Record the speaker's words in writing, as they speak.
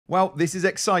Well, this is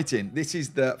exciting. This is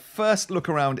the first look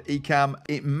around Ecamm.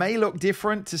 It may look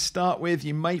different to start with.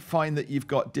 You may find that you've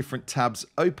got different tabs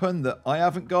open that I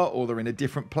haven't got, or they're in a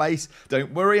different place.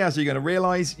 Don't worry, as you're going to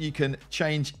realize, you can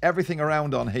change everything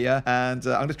around on here. And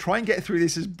I'm going to try and get through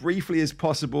this as briefly as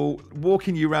possible,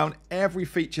 walking you around every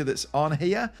feature that's on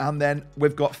here. And then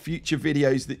we've got future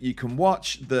videos that you can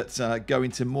watch that go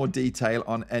into more detail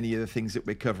on any of the things that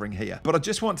we're covering here. But I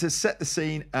just want to set the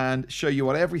scene and show you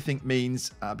what everything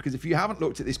means, because if you haven't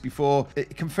looked at this before,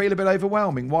 it can feel a bit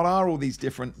overwhelming. What are all these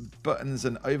different buttons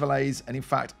and overlays? And in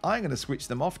fact, I'm going to switch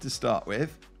them off to start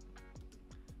with,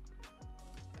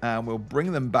 and we'll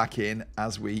bring them back in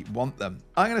as we want them.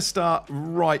 I'm going to start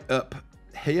right up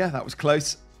here. That was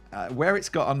close. Where it's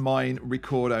got on mine,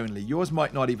 record only. Yours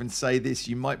might not even say this.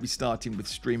 You might be starting with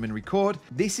stream and record.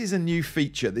 This is a new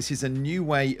feature. This is a new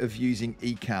way of using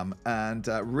Ecamm, and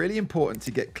really important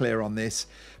to get clear on this,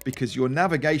 because your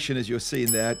navigation, as you're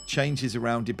seeing there, changes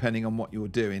around depending on what you're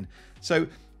doing. So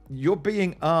you're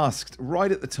being asked right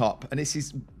at the top, and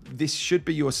this should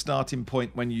be your starting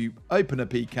point when you open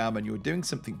up Ecamm and you're doing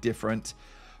something different.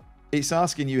 It's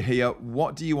asking you here,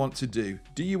 what do you want to do?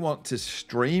 Do you want to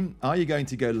stream? Are you going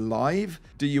to go live?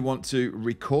 Do you want to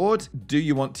record? Do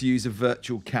you want to use a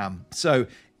virtual cam? So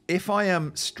if I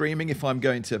am streaming, if I'm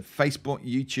going to Facebook,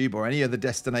 YouTube, or any other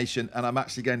destination, and I'm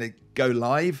actually going to go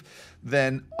live,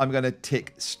 then I'm going to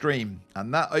tick stream.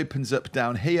 And that opens up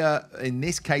down here. In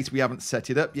this case, we haven't set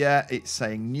it up yet. It's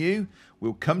saying new.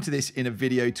 We'll come to this in a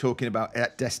video talking about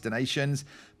destinations,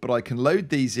 but I can load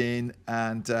these in,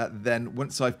 and then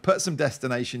once I've put some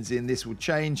destinations in, this will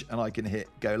change and I can hit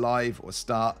go live or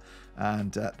start,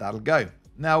 and that'll go.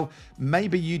 Now,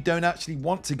 maybe you don't actually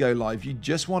want to go live. You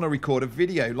just want to record a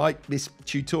video like this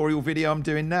tutorial video I'm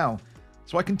doing now.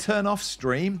 So I can turn off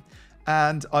stream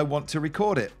and I want to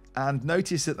record it. And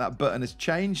notice that that button has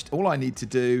changed. All I need to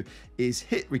do is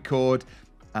hit record,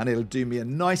 and it'll do me a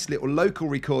nice little local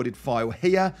recorded file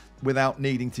here without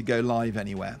needing to go live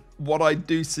anywhere. What I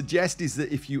do suggest is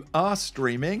that if you are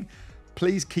streaming,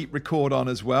 please keep record on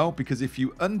as well, because if you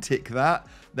untick that,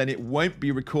 then it won't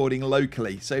be recording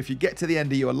locally. So if you get to the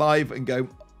end of your live and go,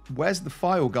 where's the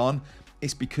file gone?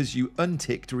 It's because you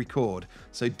unticked record.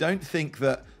 So don't think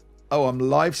that, oh, I'm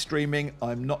live streaming,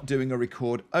 I'm not doing a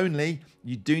record only.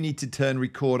 You do need to turn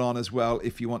record on as well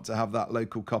if you want to have that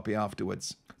local copy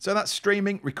afterwards. So that's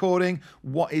streaming, recording.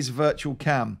 What is virtual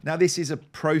cam? Now, this is a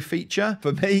pro feature.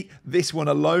 For me, this one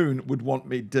alone would want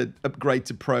me to upgrade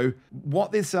to pro.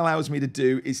 What this allows me to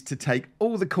do is to take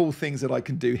all the cool things that I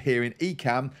can do here in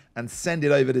Ecamm and send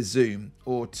it over to Zoom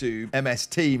or to MS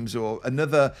Teams or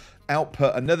another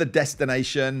output, another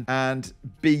destination, and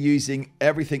be using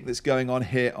everything that's going on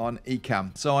here on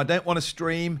Ecamm. So I don't want to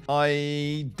stream.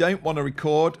 I don't want to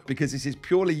record, because this is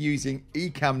purely using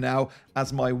Ecamm now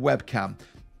as my webcam.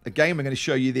 Again, we're going to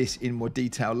show you this in more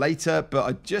detail later, but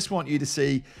I just want you to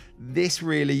see this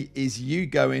really is you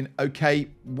going, okay,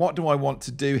 what do I want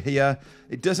to do here?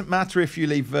 It doesn't matter if you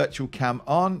leave virtual cam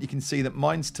on. You can see that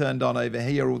mine's turned on over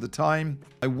here all the time.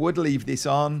 I would leave this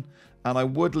on, and I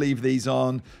would leave these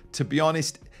on. To be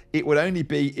honest, it would only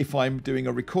be if I'm doing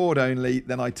a record only,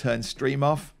 then I turn stream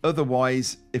off.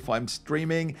 Otherwise, if I'm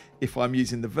streaming, if I'm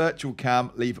using the virtual cam,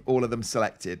 leave all of them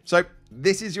selected. So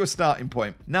this is your starting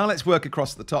point. Now let's work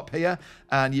across the top here,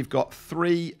 and you've got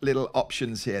three little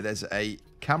options here. There's a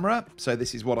camera. So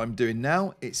this is what I'm doing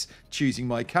now. It's choosing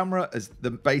my camera as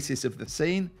the basis of the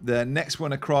scene. The next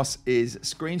one across is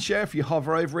screen share. If you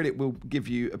hover over it, it will give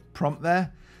you a prompt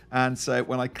there. And so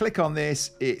when I click on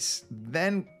this, it's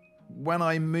then when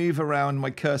I move around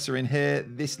my cursor in here,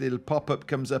 this little pop-up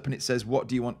comes up and it says, what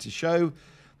do you want to show?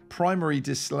 Primary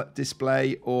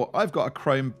display, or I've got a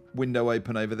Chrome window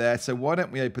open over there. So why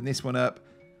don't we open this one up?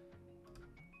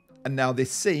 And now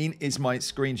this scene is my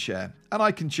screen share. And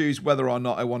I can choose whether or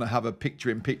not I want to have a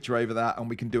picture-in-picture over that, and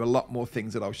we can do a lot more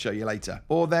things that I'll show you later.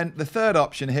 Or then the third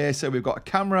option here, so we've got a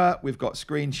camera, we've got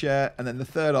screen share, and then the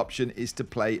third option is to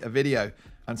play a video.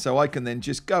 And so I can then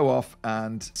just go off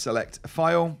and select a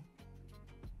file,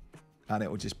 and it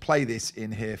will just play this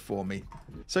in here for me.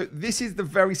 So this is the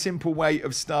very simple way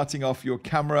of starting off your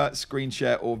camera, screen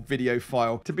share, or video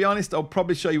file. To be honest, I'll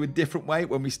probably show you a different way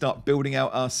when we start building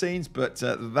out our scenes, but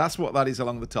that's what that is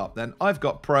along the top. Then I've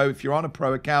got Pro. If you're on a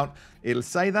Pro account, it'll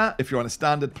say that. If you're on a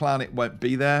standard plan, it won't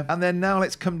be there. And then now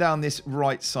let's come down this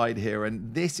right side here,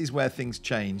 and this is where things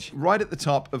change. Right at the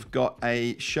top, I've got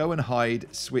a show and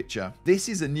hide switcher. This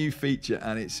is a new feature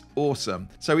and it's awesome.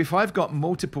 So if I've got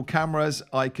multiple cameras,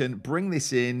 I can bring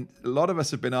this in. A lot of us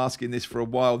have been asking this for a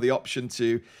while, the option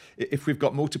to, if we've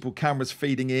got multiple cameras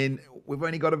feeding in, we've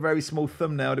only got a very small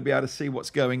thumbnail to be able to see what's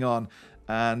going on.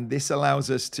 And this allows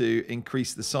us to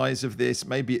increase the size of this.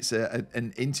 Maybe it's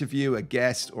an interview, a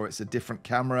guest, or it's a different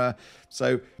camera.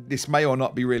 So this may or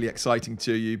not be really exciting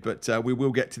to you, but we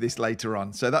will get to this later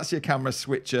on. So that's your camera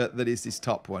switcher. That is this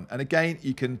top one. And again,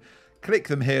 you can click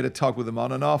them here to toggle them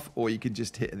on and off, or you can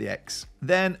just hit the X.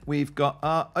 Then we've got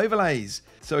our overlays.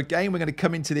 So again, we're going to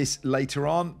come into this later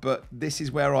on, but this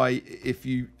is where if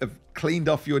you have cleaned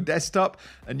off your desktop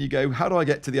and you go, how do I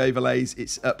get to the overlays?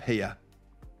 It's up here.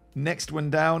 Next one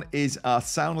down is our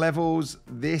sound levels.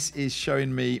 This is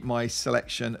showing me my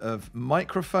selection of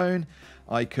microphone.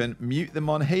 I can mute them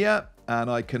on here and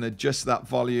I can adjust that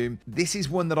volume. This is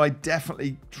one that I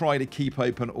definitely try to keep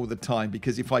open all the time,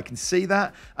 because if I can see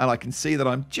that and I can see that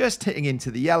I'm just hitting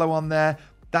into the yellow on there,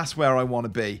 that's where I want to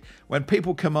be. When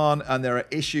people come on and there are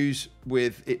issues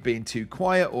with it being too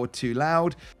quiet or too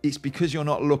loud, it's because you're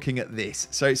not looking at this.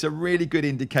 So it's a really good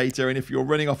indicator. And if you're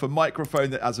running off a microphone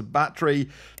that has a battery,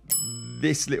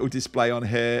 this little display on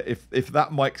here, if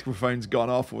that microphone's gone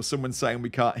off or someone's saying we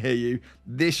can't hear you,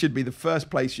 this should be the first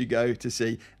place you go to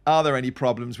see, are there any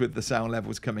problems with the sound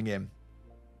levels coming in?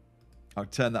 I'll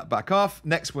turn that back off.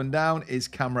 Next one down is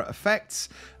camera effects.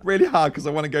 Really hard because I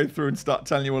want to go through and start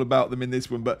telling you all about them in this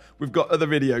one, but we've got other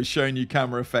videos showing you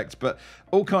camera effects, but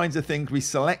all kinds of things. We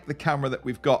select the camera that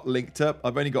we've got linked up.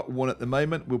 I've only got one at the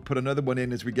moment. We'll put another one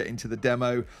in as we get into the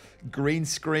demo. Green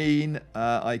screen.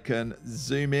 I can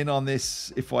zoom in on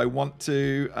this if I want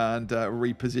to and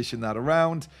reposition that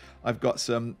around. I've got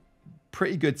some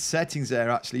pretty good settings there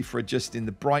actually for adjusting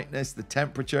the brightness, the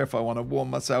temperature if I want to warm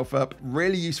myself up.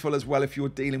 Really useful as well if you're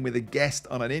dealing with a guest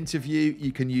on an interview.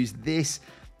 You can use this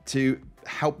to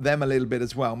help them a little bit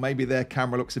as well. Maybe their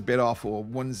camera looks a bit off, or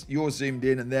you're zoomed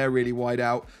in and they're really wide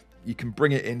out. You can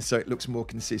bring it in so it looks more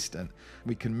consistent.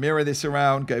 We can mirror this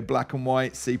around, go black and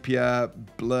white, sepia,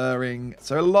 blurring.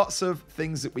 So lots of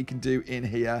things that we can do in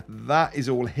here. That is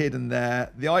all hidden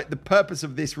there. The purpose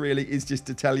of this really is just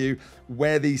to tell you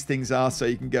where these things are so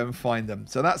you can go and find them.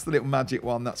 So that's the little magic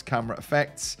one. That's camera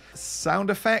effects. Sound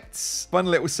effects. Fun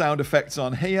little sound effects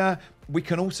on here. We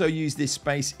can also use this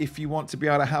space if you want to be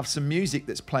able to have some music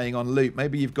that's playing on loop.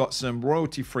 Maybe you've got some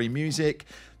royalty-free music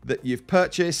that you've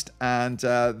purchased, and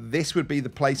this would be the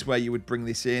place where you would bring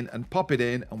this in and pop it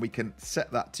in, and we can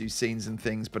set that to scenes and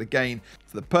things. But again,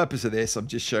 for the purpose of this, I'm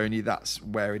just showing you that's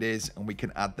where it is, and we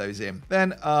can add those in.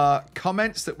 Then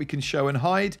comments that we can show and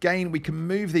hide. Again, we can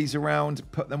move these around,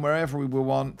 put them wherever we will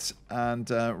want, and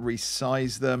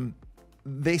resize them.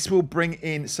 This will bring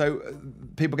in, so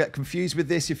people get confused with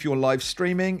this if you're live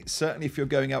streaming. Certainly if you're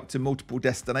going out to multiple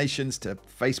destinations, to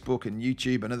Facebook and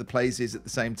YouTube and other places at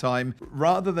the same time,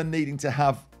 rather than needing to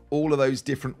have all of those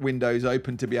different windows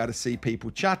open to be able to see people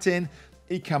chatting,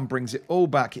 Ecamm brings it all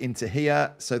back into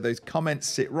here, so those comments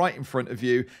sit right in front of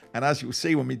you, and as you'll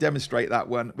see when we demonstrate that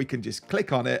one, we can just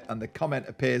click on it and the comment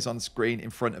appears on screen in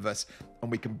front of us,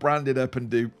 and we can brand it up and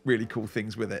do really cool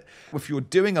things with it. If you're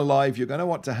doing a live, you're going to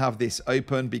want to have this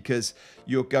open because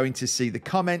you're going to see the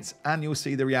comments and you'll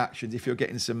see the reactions. If you're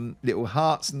getting some little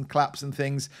hearts and claps and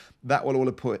things, that will all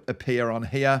appear on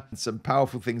here. And some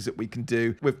powerful things that we can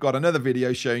do. We've got another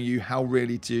video showing you how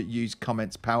really to use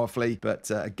comments powerfully,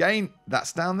 but again,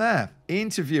 that's down there.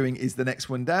 Interviewing is the next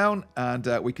one down, and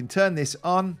we can turn this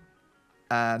on.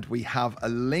 And we have a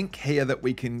link here that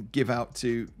we can give out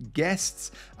to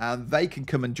guests, and they can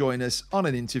come and join us on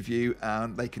an interview,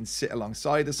 and they can sit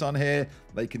alongside us on here.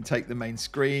 They can take the main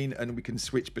screen and we can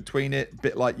switch between it, a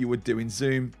bit like you would do in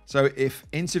Zoom. So if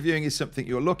interviewing is something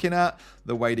you're looking at,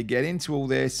 the way to get into all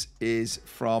this is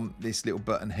from this little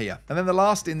button here. And then the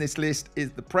last in this list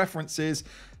is the preferences.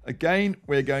 Again,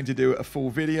 we're going to do a full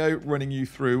video running you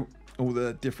through all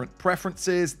the different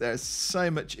preferences. There's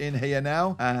so much in here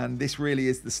now, and this really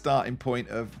is the starting point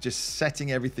of just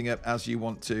setting everything up as you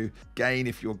want to. Again,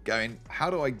 if you're going, how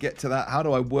do I get to that? How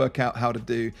do I work out how to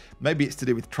do? Maybe it's to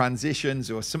do with transitions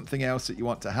or something else that you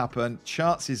want to happen.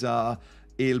 Chances are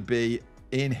it'll be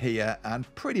in here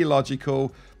and pretty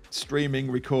logical.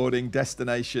 Streaming, recording,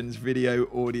 destinations, video,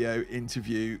 audio,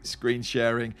 interview, screen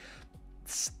sharing.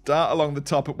 Start along the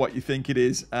top at what you think it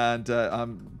is, and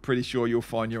I'm pretty sure you'll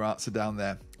find your answer down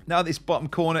there. Now this bottom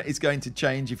corner is going to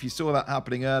change. If you saw that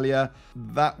happening earlier,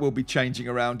 that will be changing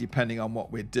around depending on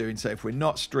what we're doing. So if we're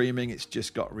not streaming, it's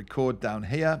just got record down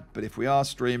here, but if we are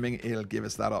streaming, it'll give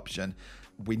us that option.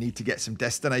 We need to get some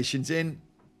destinations in.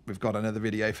 We've got another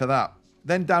video for that.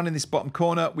 Then down in this bottom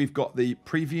corner, we've got the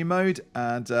preview mode,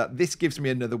 and this gives me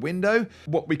another window.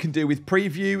 What we can do with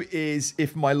preview is,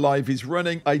 if my live is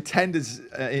running, I tend as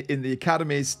in the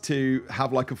academies to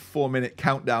have like a 4-minute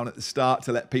countdown at the start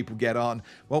to let people get on.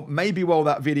 Well, maybe while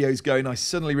that video is going, I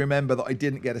suddenly remember that I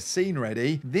didn't get a scene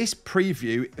ready. This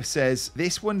preview says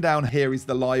this one down here is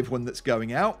the live one that's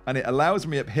going out, and it allows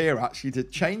me up here actually to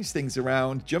change things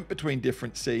around, jump between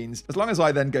different scenes. As long as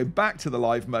I then go back to the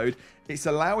live mode, it's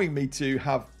allowing me to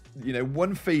have, you know,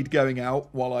 one feed going out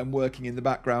while I'm working in the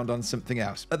background on something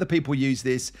else. Other people use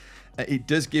this. It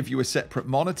does give you a separate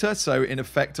monitor, so in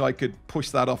effect I could push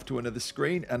that off to another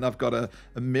screen and I've got a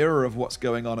mirror of what's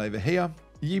going on over here.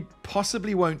 You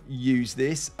possibly won't use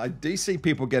this. I do see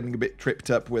people getting a bit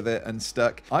tripped up with it and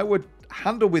stuck. I would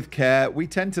handle with care. We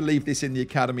tend to leave this in the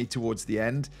academy towards the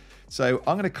end. So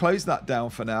I'm going to close that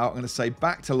down for now. I'm going to say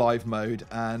back to live mode,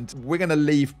 and we're going to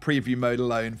leave preview mode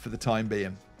alone for the time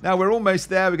being. Now we're almost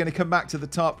there. We're going to come back to the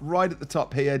top, right at the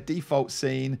top here, default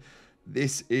scene.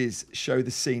 This is show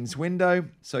the scenes window.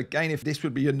 So again, if this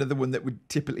would be another one that would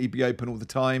typically be open all the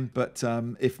time, but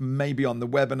if maybe on the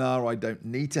webinar I don't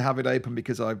need to have it open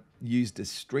because I've used a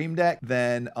Stream Deck,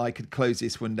 then I could close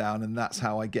this one down, and that's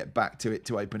how I get back to it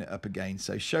to open it up again.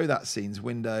 So show that scenes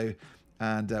window.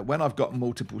 And when I've got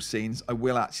multiple scenes, I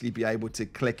will actually be able to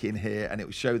click in here and it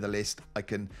will show the list. I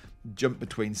can jump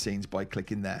between scenes by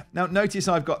clicking there. Now notice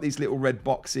I've got these little red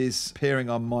boxes appearing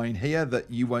on mine here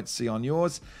that you won't see on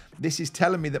yours. This is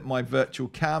telling me that my virtual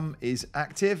cam is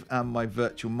active and my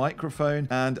virtual microphone,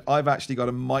 and I've actually got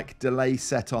a mic delay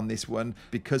set on this one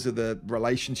because of the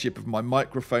relationship of my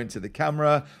microphone to the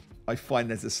camera. I find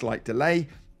there's a slight delay.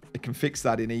 I can fix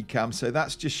that in Ecamm, so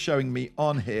that's just showing me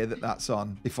on here that that's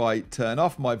on. If I turn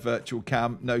off my virtual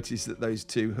cam, notice that those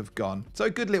two have gone. So a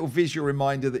good little visual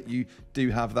reminder that you do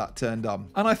have that turned on.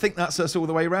 And I think that's us all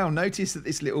the way around. Notice that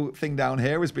this little thing down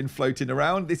here has been floating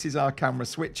around. This is our camera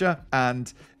switcher,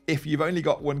 and if you've only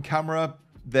got one camera,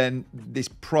 then this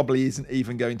probably isn't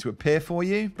even going to appear for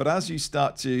you. But as you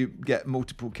start to get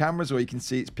multiple cameras, or you can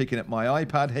see it's picking up my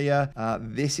iPad here,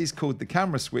 this is called the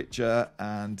camera switcher,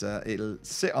 and it'll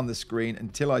sit on the screen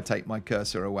until I take my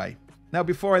cursor away. Now,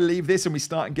 before I leave this and we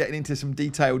start getting into some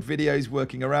detailed videos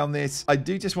working around this, I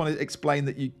do just want to explain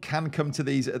that you can come to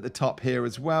these at the top here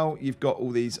as well. You've got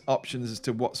all these options as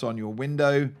to what's on your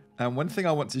window. And one thing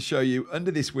I want to show you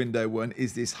under this window one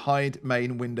is this hide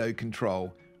main window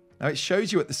control. Now it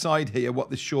shows you at the side here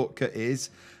what the shortcut is.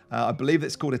 I believe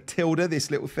it's called a tilde, this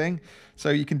little thing. So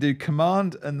you can do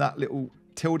command and that little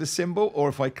tilde symbol, or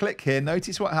if I click here,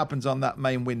 notice what happens on that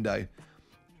main window.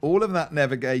 All of that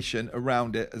navigation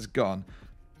around it has gone.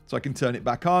 So I can turn it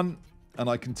back on and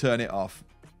I can turn it off.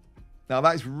 Now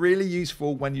that's really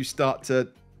useful when you start to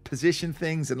position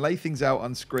things and lay things out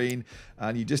on screen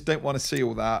and you just don't want to see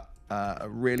all that. A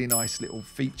really nice little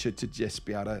feature to just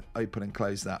be able to open and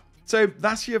close that. So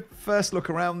that's your first look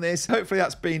around this. Hopefully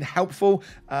that's been helpful,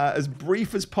 as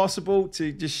brief as possible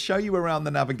to just show you around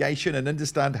the navigation and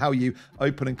understand how you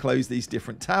open and close these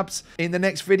different tabs. In the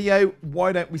next video,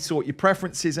 why don't we sort your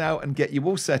preferences out and get you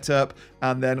all set up,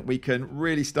 and then we can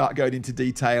really start going into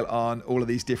detail on all of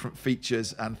these different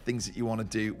features and things that you want to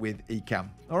do with Ecamm.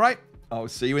 All right, I'll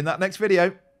see you in that next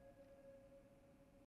video.